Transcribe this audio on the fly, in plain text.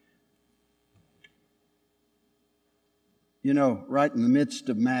You know, right in the midst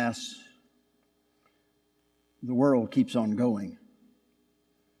of Mass, the world keeps on going.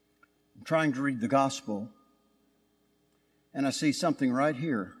 I'm trying to read the gospel, and I see something right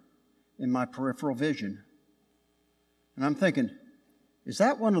here in my peripheral vision. And I'm thinking, is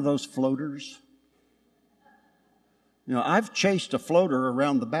that one of those floaters? You know, I've chased a floater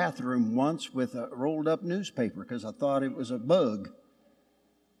around the bathroom once with a rolled up newspaper because I thought it was a bug.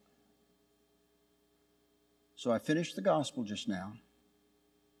 So I finished the gospel just now.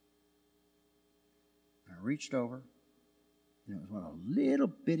 I reached over, and it was one of those little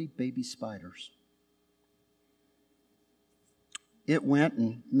bitty baby spiders. It went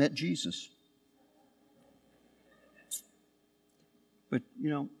and met Jesus. But, you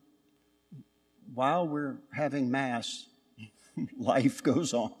know, while we're having Mass, life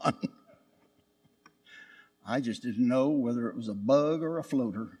goes on. I just didn't know whether it was a bug or a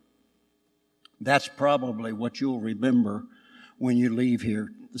floater. That's probably what you'll remember when you leave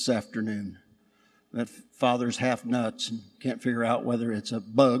here this afternoon. That Father's half nuts and can't figure out whether it's a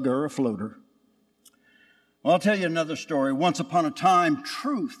bug or a floater. Well, I'll tell you another story. Once upon a time,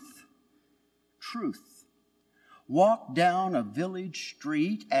 Truth walked down a village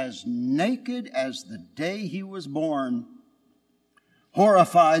street as naked as the day he was born.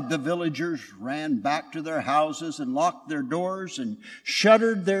 Horrified, the villagers ran back to their houses and locked their doors and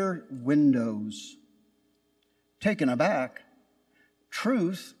shuttered their windows. Taken aback,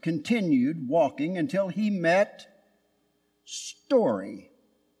 Truth continued walking until he met Story,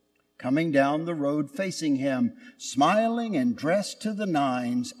 coming down the road facing him, smiling and dressed to the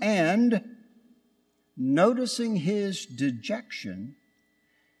nines, and noticing his dejection,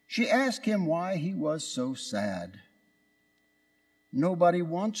 she asked him why he was so sad. "Nobody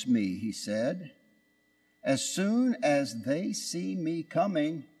wants me," he said. "As soon as they see me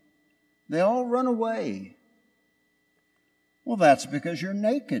coming, they all run away." "Well, that's because you're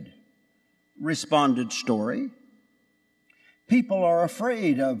naked," responded Story. "People are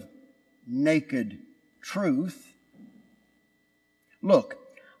afraid of naked truth. Look,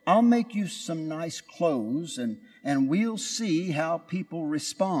 I'll make you some nice clothes and we'll see how people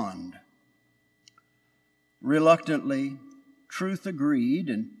respond." Reluctantly, Truth agreed,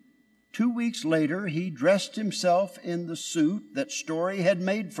 and 2 weeks later, he dressed himself in the suit that Story had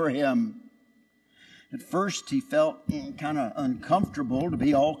made for him. At first, he felt kind of uncomfortable to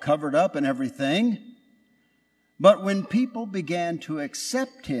be all covered up and everything. But when people began to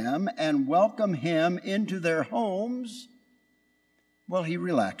accept him and welcome him into their homes, well, he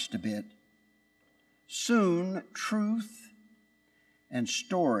relaxed a bit. Soon, Truth and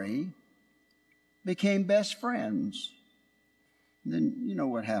Story became best friends. Then you know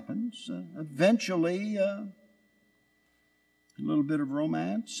what happens. Eventually, a little bit of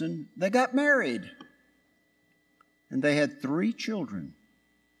romance, and they got married. And they had 3 children,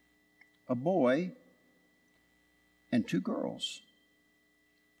 a boy and 2 girls.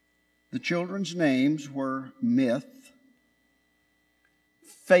 The children's names were Myth,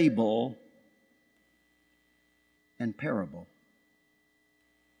 Fable, and Parable.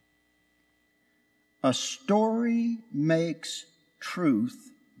 A story makes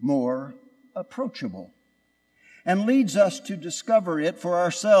truth more approachable and leads us to discover it for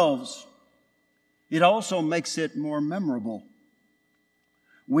ourselves. It also makes it more memorable.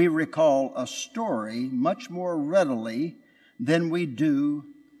 We recall a story much more readily than we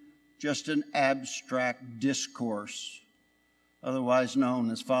do just an abstract discourse, otherwise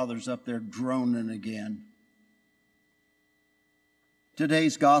known as Father's up there droning again.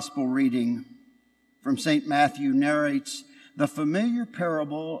 Today's gospel reading from St. Matthew narrates the familiar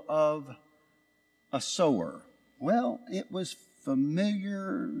parable of a sower. Well, it was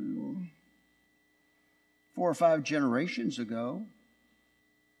familiar 4 or 5 generations ago,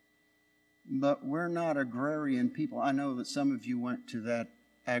 but we're not agrarian people. I know that some of you went to that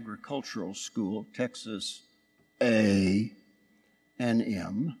agricultural school, Texas A&M.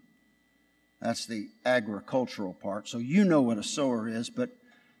 That's the agricultural part. So you know what a sower is, but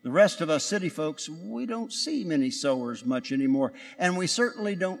the rest of us city folks, we don't see many sowers much anymore. And we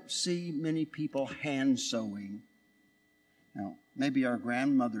certainly don't see many people hand sowing. Now, maybe our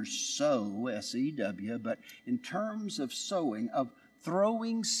grandmothers sew, S-E-W, but in terms of sowing, of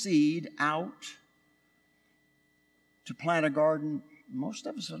throwing seed out to plant a garden, most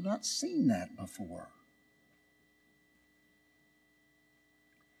of us have not seen that before.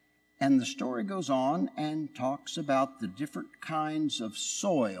 And the story goes on and talks about the different kinds of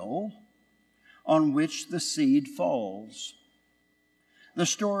soil on which the seed falls. The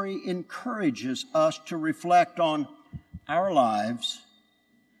story encourages us to reflect on our lives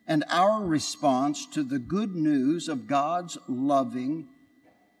and our response to the good news of God's loving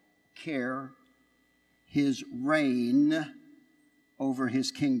care, His reign over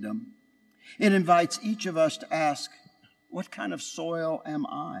His kingdom. It invites each of us to ask, what kind of soil am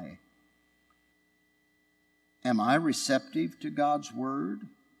I? Am I receptive to God's word?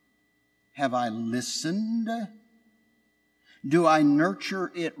 Have I listened? Do I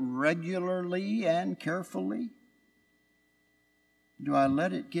nurture it regularly and carefully? Do I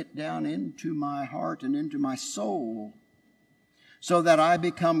let it get down into my heart and into my soul so that I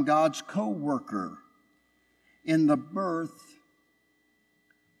become God's co-worker in the birth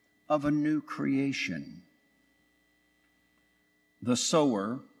of a new creation? The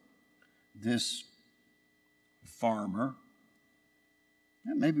sower, this farmer,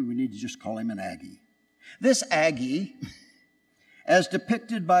 maybe we need to just call him an Aggie. This Aggie, as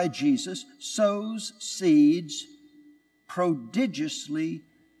depicted by Jesus, sows seeds prodigiously,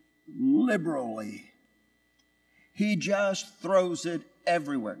 liberally. He just throws it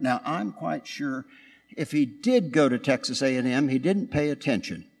everywhere. Now, I'm quite sure if he did go to Texas A&M, he didn't pay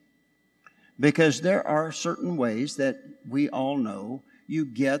attention, because there are certain ways that we all know you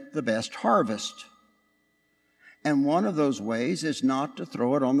get the best harvest. And one of those ways is not to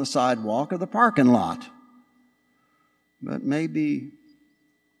throw it on the sidewalk or the parking lot. But maybe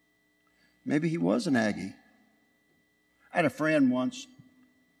he was an Aggie. I had a friend once.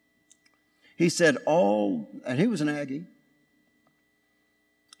 He said and he was an Aggie.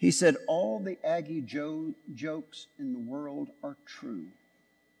 He said, all the Aggie jokes in the world are true.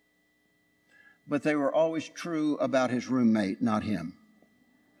 But they were always true about his roommate, not him.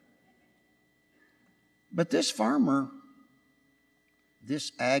 But this farmer,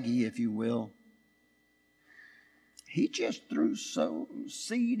 this Aggie, if you will, he just threw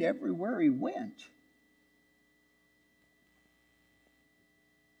seed everywhere he went.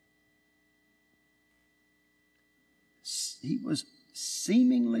 He was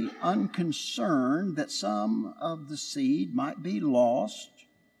seemingly unconcerned that some of the seed might be lost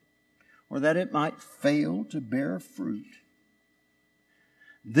or that it might fail to bear fruit.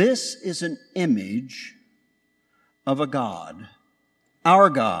 This is an image of a God,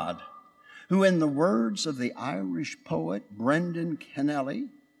 our God, who, in the words of the Irish poet Brendan Kennelly,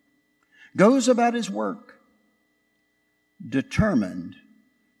 goes about his work determined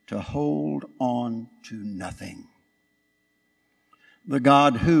to hold on to nothing. The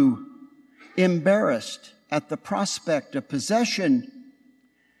God who, embarrassed at the prospect of possession,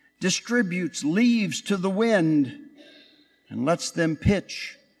 distributes leaves to the wind and lets them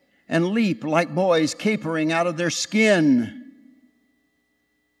pitch and leap like boys capering out of their skin.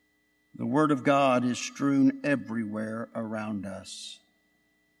 The Word of God is strewn everywhere around us.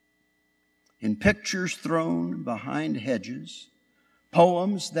 In pictures thrown behind hedges,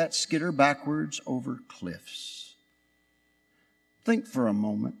 poems that skitter backwards over cliffs. Think for a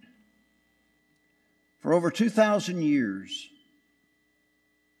moment. For over 2,000 years,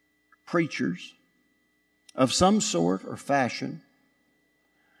 preachers of some sort or fashion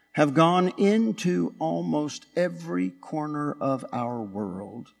have gone into almost every corner of our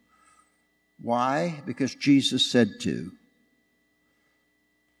world. Why? Because Jesus said to.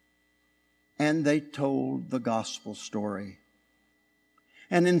 And they told the gospel story.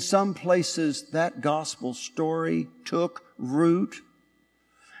 And in some places, that gospel story took root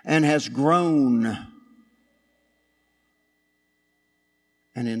and has grown.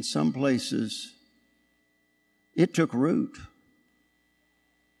 And in some places, it took root,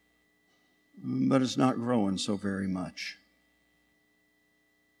 but it's not growing so very much.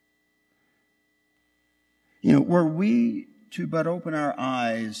 You know, were we to but open our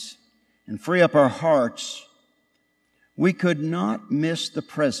eyes and free up our hearts, we could not miss the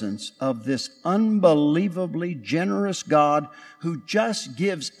presence of this unbelievably generous God who just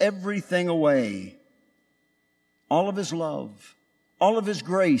gives everything away. All of His love, all of His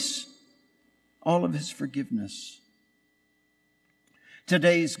grace, all of His forgiveness.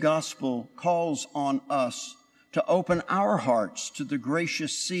 Today's gospel calls on us to open our hearts to the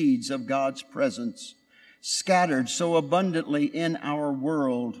gracious seeds of God's presence, scattered so abundantly in our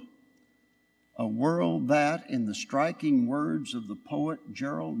world. A world that, in the striking words of the poet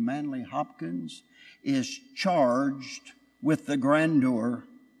Gerald Manley Hopkins, is charged with the grandeur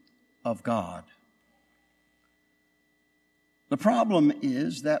of God. The problem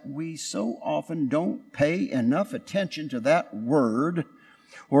is that we so often don't pay enough attention to that word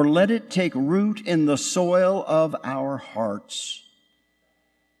or let it take root in the soil of our hearts.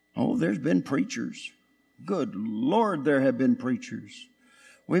 Oh, there's been preachers. Good Lord, there have been preachers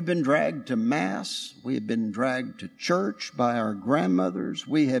We've been dragged to Mass. We have been dragged to church by our grandmothers.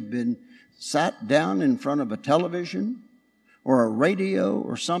 We have been sat down in front of a television or a radio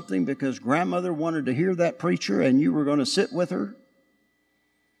or something because grandmother wanted to hear that preacher and you were going to sit with her.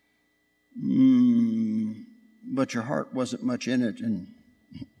 But your heart wasn't much in it, and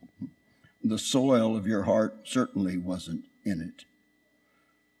the soil of your heart certainly wasn't in it.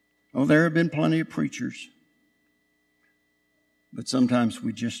 Oh, there have been plenty of preachers, but sometimes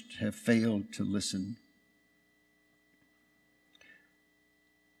we just have failed to listen.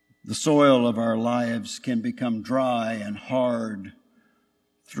 The soil of our lives can become dry and hard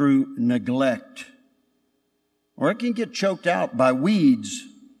through neglect, or it can get choked out by weeds.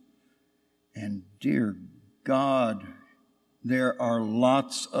 And dear God, there are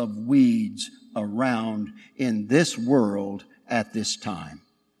lots of weeds around in this world at this time.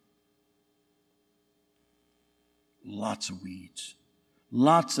 Lots of weeds.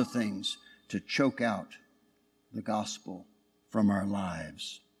 Lots of things to choke out the gospel from our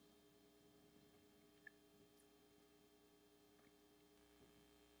lives.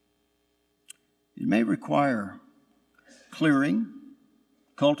 It may require clearing,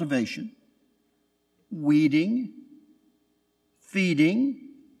 cultivation, weeding, feeding,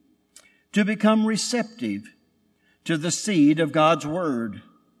 to become receptive to the seed of God's Word.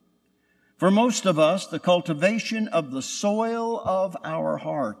 For most of us, the cultivation of the soil of our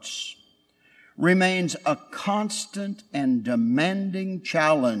hearts remains a constant and demanding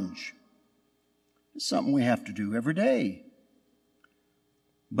challenge. It's something we have to do every day.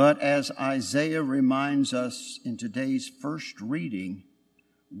 But as Isaiah reminds us in today's first reading,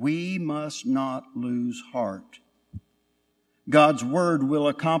 we must not lose heart. God's Word will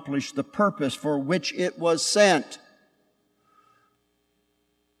accomplish the purpose for which it was sent.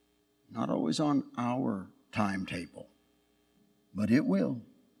 Not always on our timetable, but it will.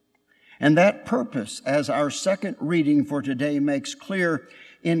 And that purpose, as our second reading for today makes clear,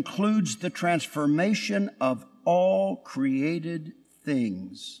 includes the transformation of all created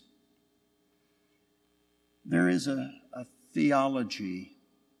things. There is a theology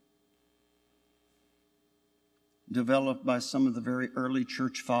developed by some of the very early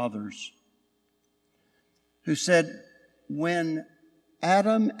church fathers who said, when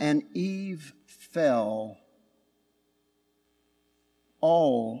Adam and Eve fell,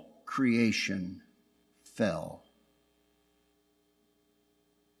 all creation fell.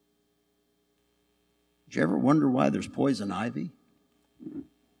 Did you ever wonder why there's poison ivy? I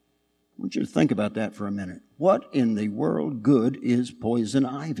want you to think about that for a minute. What in the world good is poison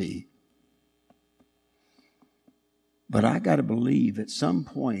ivy? But I got to believe at some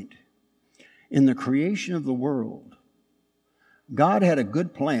point in the creation of the world, God had a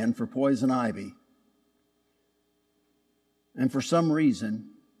good plan for poison ivy. And for some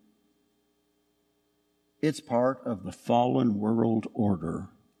reason, it's part of the fallen world order.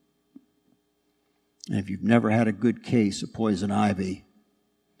 And if you've never had a good case of poison ivy,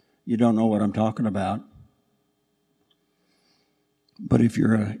 you don't know what I'm talking about. But if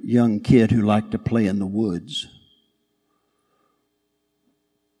you're a young kid who liked to play in the woods,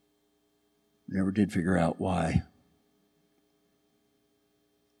 never did figure out why.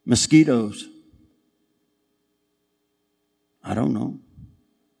 Mosquitoes. I don't know.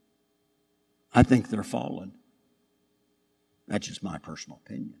 I think they're fallen. That's just my personal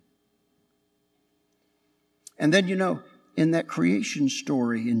opinion. And then, in that creation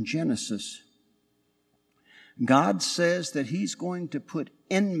story in Genesis, God says that He's going to put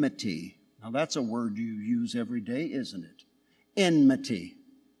enmity. Now, that's a word you use every day, isn't it? Enmity.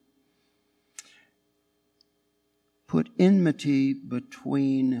 Put enmity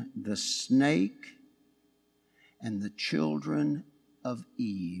between the snake and the children of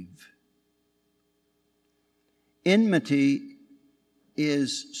Eve. Enmity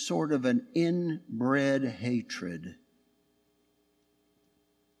is sort of an inbred hatred.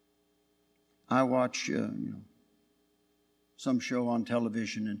 I watch some show on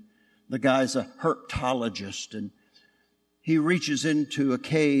television, and the guy's a herpetologist, and he reaches into a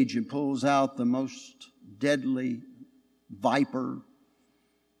cage and pulls out the most deadly viper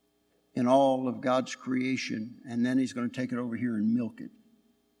in all of God's creation, and then he's going to take it over here and milk it.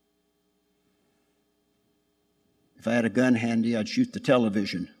 If I had a gun handy, I'd shoot the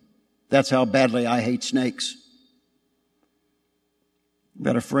television. That's how badly I hate snakes. I've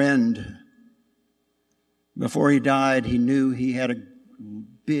got a friend. Before he died, he knew he had a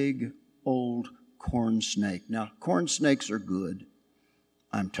big old corn snake. Now, corn snakes are good,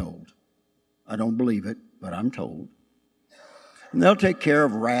 I'm told. I don't believe it, but I'm told. And they'll take care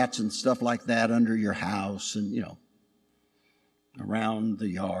of rats and stuff like that under your house, and around the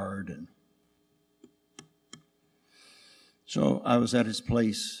yard. And so I was at his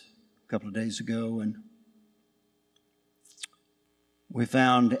place a couple of days ago, and we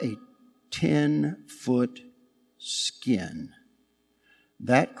found a 10-foot skin.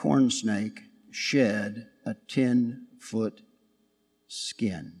 That corn snake shed a 10-foot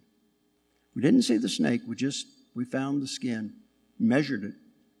skin. We didn't see the snake. We found the skin, measured it.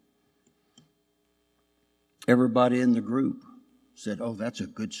 Everybody in the group said, "Oh, that's a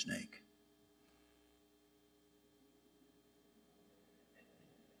good snake."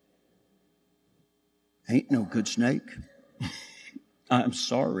 Ain't no good snake. I'm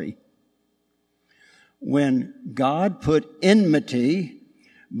sorry. When God put enmity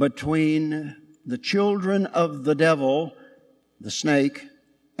between the children of the devil, the snake,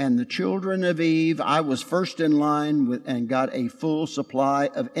 and the children of Eve, I was first in line with and got a full supply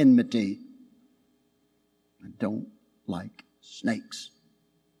of enmity. I don't like snakes.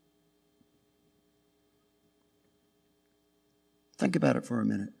 Think about it for a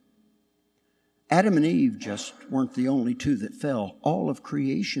minute. Adam and Eve just weren't the only two that fell. All of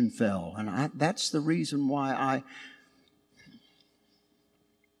creation fell. And that's the reason why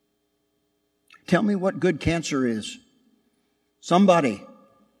Tell me what good cancer is. Somebody.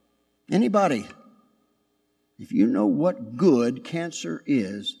 Anybody. If you know what good cancer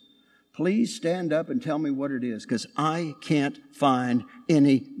is, please stand up and tell me what it is, because I can't find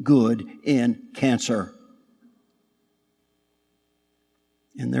any good in cancer.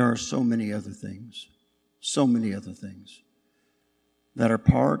 And there are so many other things that are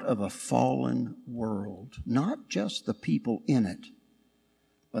part of a fallen world. Not just the people in it,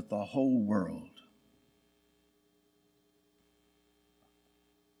 but the whole world.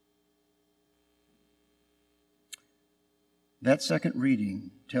 That second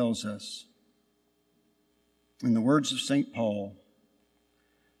reading tells us, in the words of St. Paul,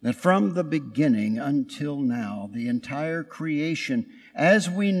 that from the beginning until now, the entire creation, as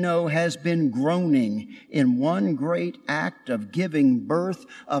we know, has been groaning in one great act of giving birth,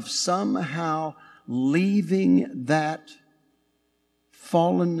 of somehow leaving that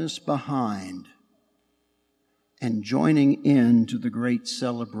fallenness behind and joining into the great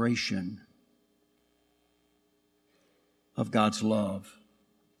celebration of God's love.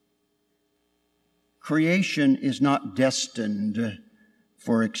 Creation is not destined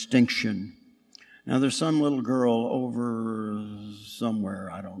for extinction. Now, there's some little girl over somewhere,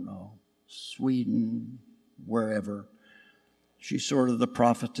 I don't know, Sweden, wherever. She's sort of the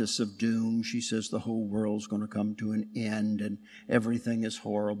prophetess of doom. She says the whole world's going to come to an end and everything is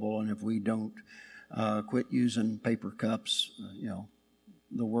horrible. And if we don't quit using paper cups,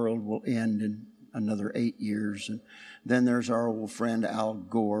 the world will end in another 8 years. And then there's our old friend Al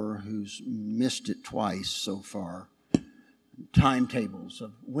Gore, who's missed it twice so far. Timetables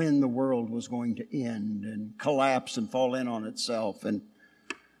of when the world was going to end and collapse and fall in on itself. And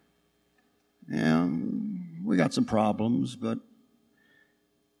we got some problems, but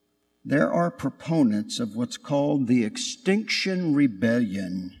there are proponents of what's called the Extinction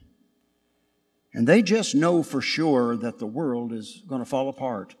Rebellion. And they just know for sure that the world is going to fall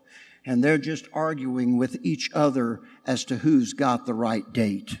apart. And they're just arguing with each other as to who's got the right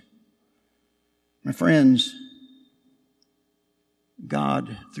date. My friends,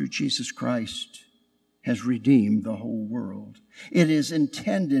 God, through Jesus Christ, has redeemed the whole world. It is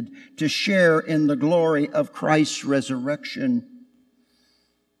intended to share in the glory of Christ's resurrection.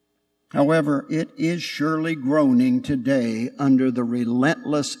 However, it is surely groaning today under the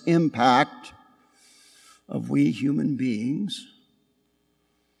relentless impact of we human beings.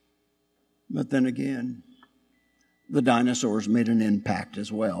 But then again, the dinosaurs made an impact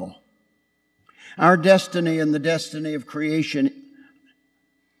as well. Our destiny and the destiny of creation,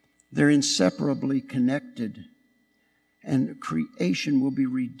 they're inseparably connected. And creation will be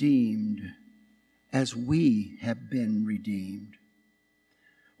redeemed as we have been redeemed.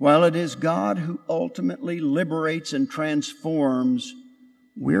 While it is God who ultimately liberates and transforms,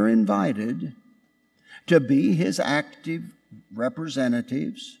 we're invited to be His active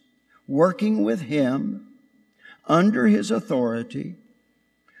representatives, working with Him under His authority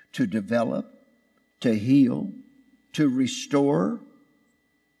to develop, to heal, to restore,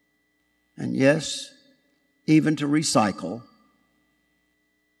 and yes, even to recycle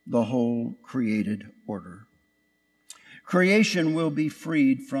the whole created order. Creation will be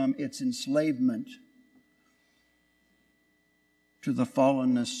freed from its enslavement to the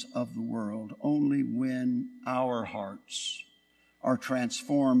fallenness of the world only when our hearts are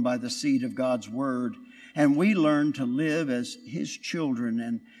transformed by the seed of God's Word, and we learn to live as His children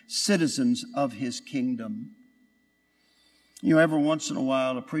and citizens of His kingdom. You know, every once in a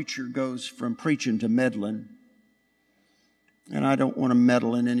while, a preacher goes from preaching to meddling. And I don't want to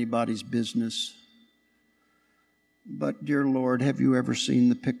meddle in anybody's business. But, dear Lord, have you ever seen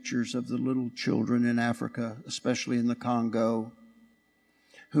the pictures of the little children in Africa, especially in the Congo,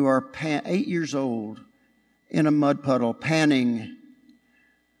 who are 8 years old in a mud puddle, panning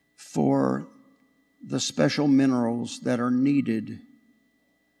for the special minerals that are needed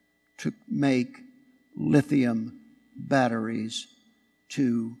to make lithium batteries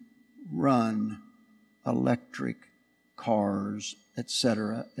to run electric cars,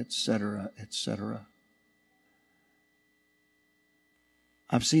 etc., etc., etc.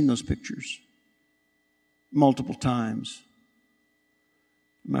 I've seen those pictures multiple times.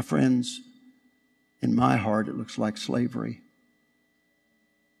 My friends, in my heart, it looks like slavery.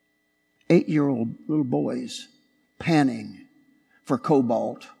 8-year-old little boys panning for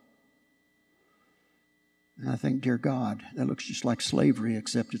cobalt. And I think, dear God, that looks just like slavery,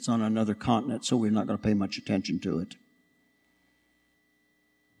 except it's on another continent, so we're not going to pay much attention to it.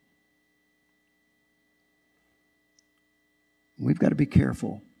 We've got to be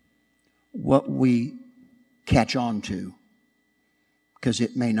careful what we catch on to, because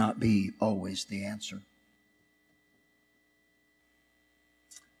it may not be always the answer.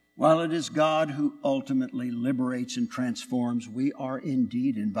 While it is God who ultimately liberates and transforms, we are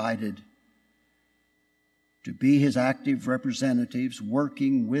indeed invited to be His active representatives,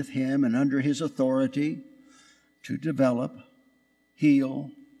 working with Him and under His authority to develop,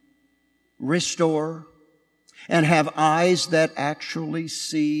 heal, restore, and have eyes that actually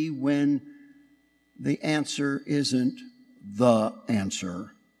see when the answer isn't the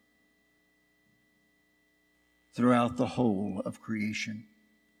answer throughout the whole of creation.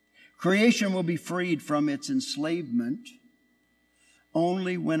 Creation will be freed from its enslavement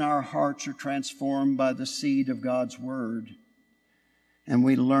only when our hearts are transformed by the seed of God's Word and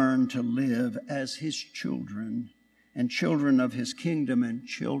we learn to live as His children and children of His kingdom and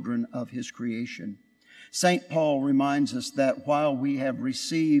children of His creation. St. Paul reminds us that while we have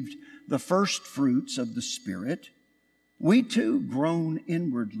received the first fruits of the Spirit, we too groan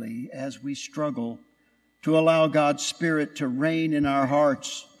inwardly as we struggle to allow God's Spirit to reign in our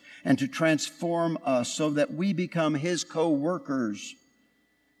hearts and to transform us so that we become His co-workers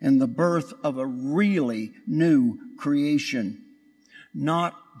in the birth of a really new creation,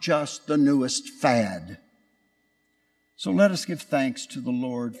 not just the newest fad. So let us give thanks to the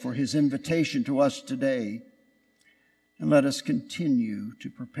Lord for His invitation to us today, and let us continue to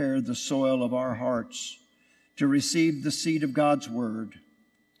prepare the soil of our hearts to receive the seed of God's Word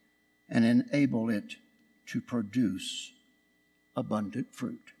and enable it to produce abundant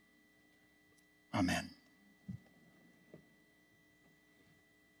fruit. Amen.